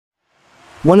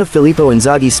One of Filippo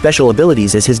Inzaghi's special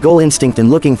abilities is his goal instinct and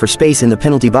looking for space in the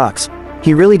penalty box.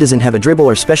 He really doesn't have a dribble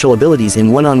or special abilities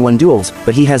in one-on-one duels,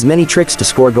 but he has many tricks to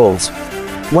score goals.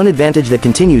 One advantage that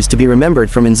continues to be remembered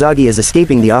from Inzaghi is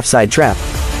escaping the offside trap.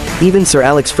 Even Sir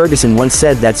Alex Ferguson once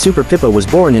said that Super Pippa was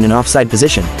born in an offside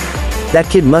position. That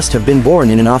kid must have been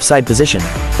born in an offside position.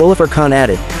 Oliver Kahn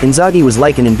added, Inzaghi was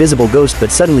like an invisible ghost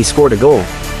but suddenly scored a goal.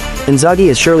 Inzaghi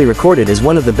is surely recorded as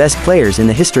one of the best players in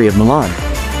the history of Milan.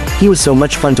 He was so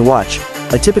much fun to watch.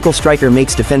 A typical striker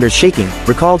makes defenders shaking,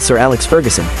 recalled Sir Alex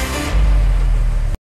Ferguson.